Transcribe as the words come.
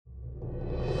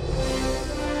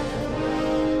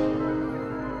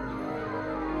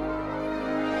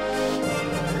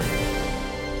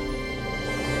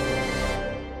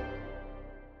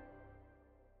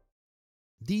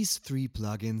These three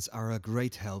plugins are a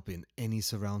great help in any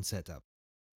surround setup.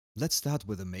 Let's start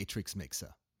with a matrix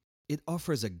mixer. It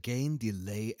offers a gain,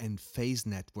 delay and phase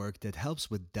network that helps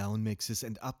with down mixes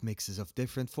and up mixes of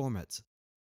different formats.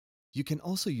 You can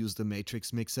also use the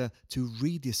matrix mixer to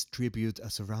redistribute a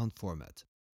surround format.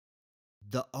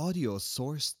 The audio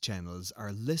source channels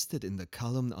are listed in the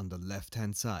column on the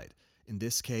left-hand side. In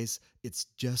this case, it's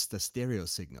just a stereo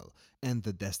signal, and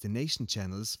the destination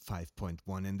channels,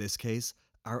 5.1 in this case,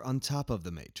 are on top of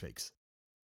the matrix.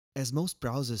 As most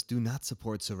browsers do not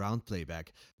support surround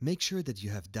playback, make sure that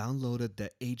you have downloaded the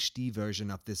HD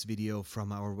version of this video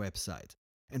from our website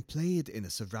and play it in a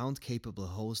surround-capable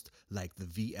host like the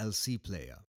VLC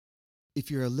player. If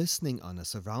you are listening on a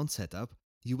surround setup,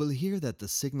 you will hear that the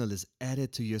signal is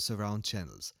added to your surround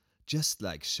channels, just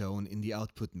like shown in the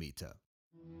output meter.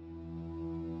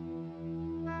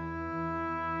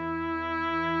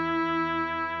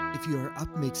 If you are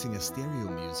upmixing a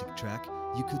stereo music track,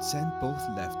 you could send both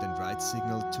left and right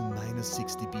signal to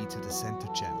 -6 dB to the center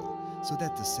channel, so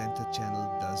that the center channel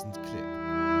doesn't clip.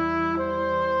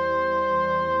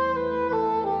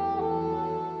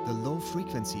 The low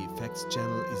frequency effects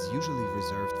channel is usually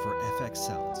reserved for FX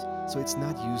sounds, so it's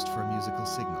not used for musical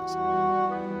signals.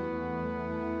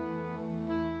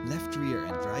 Left rear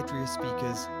and right rear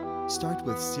speakers start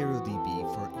with 0 dB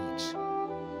for each.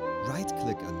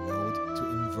 Right-click a node to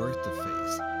invert the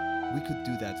phase. We could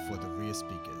do that for the rear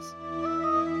speakers.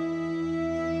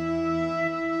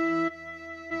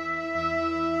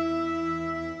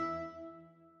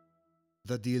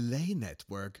 The delay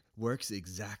network works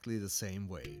exactly the same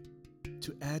way.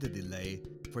 To add a delay,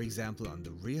 for example on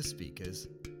the rear speakers,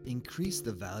 increase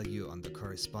the value on the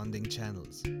corresponding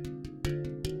channels.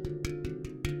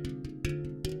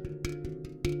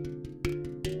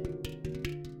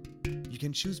 You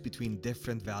can choose between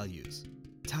different values: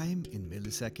 time in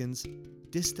milliseconds,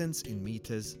 distance in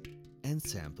meters, and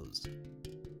samples.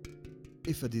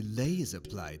 If a delay is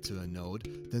applied to a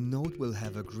node, the node will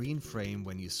have a green frame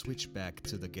when you switch back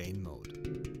to the gain mode.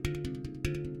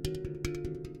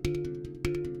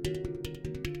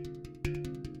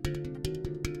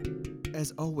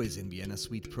 As always in Vienna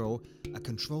Suite Pro, a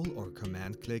control or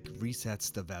command click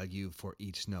resets the value for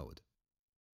each node.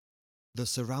 The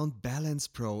Surround Balance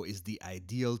Pro is the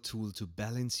ideal tool to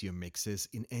balance your mixes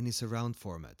in any surround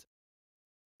format.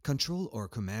 Control or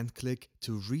command click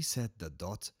to reset the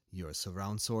dot, your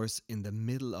surround source, in the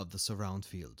middle of the surround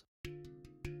field.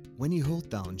 When you hold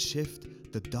down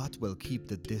Shift, the dot will keep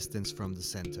the distance from the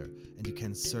center and you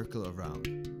can circle around.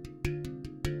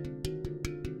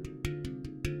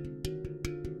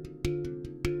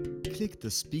 Click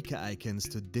the speaker icons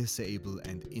to disable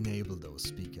and enable those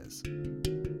speakers.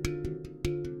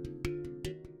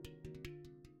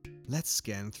 Let's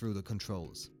scan through the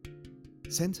controls.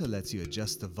 Center lets you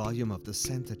adjust the volume of the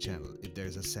center channel if there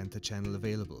is a center channel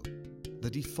available. The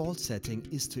default setting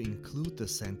is to include the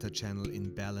center channel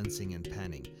in balancing and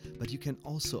panning, but you can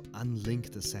also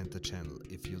unlink the center channel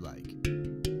if you like.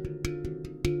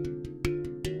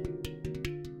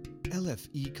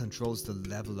 LFE controls the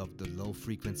level of the low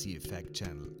frequency effect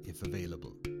channel if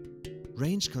available.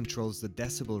 Range controls the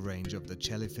decibel range of the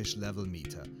jellyfish level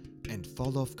meter, and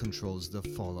fall-off controls the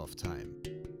fall-off time.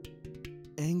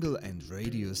 Angle and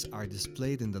radius are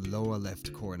displayed in the lower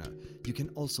left corner. You can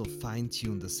also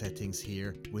fine-tune the settings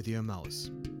here with your mouse.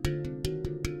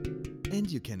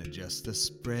 And you can adjust the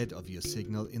spread of your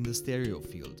signal in the stereo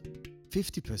field.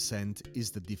 50%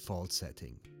 is the default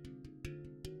setting.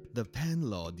 The pan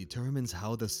law determines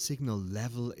how the signal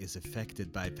level is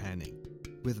affected by panning,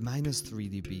 with -3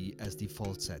 dB as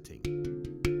default setting.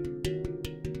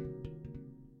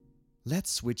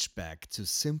 Let's switch back to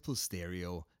simple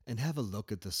stereo and have a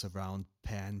look at the Surround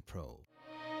Pan Pro.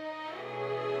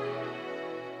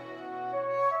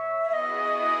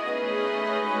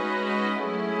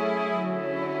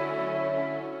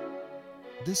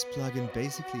 This plugin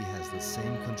basically has the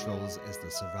same controls as the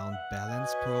Surround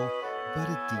Balance Pro, but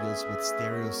it deals with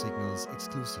stereo signals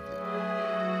exclusively.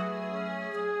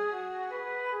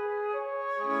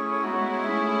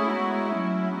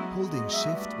 Holding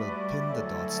Shift will pin the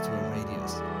dots to a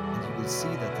radius, and you will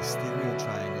see that the stereo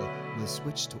triangle will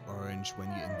switch to orange when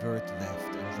you invert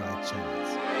left and right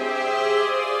channels.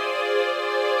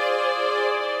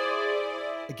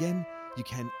 Again, you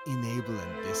can enable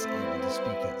and disable the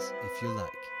speakers if you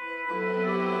like.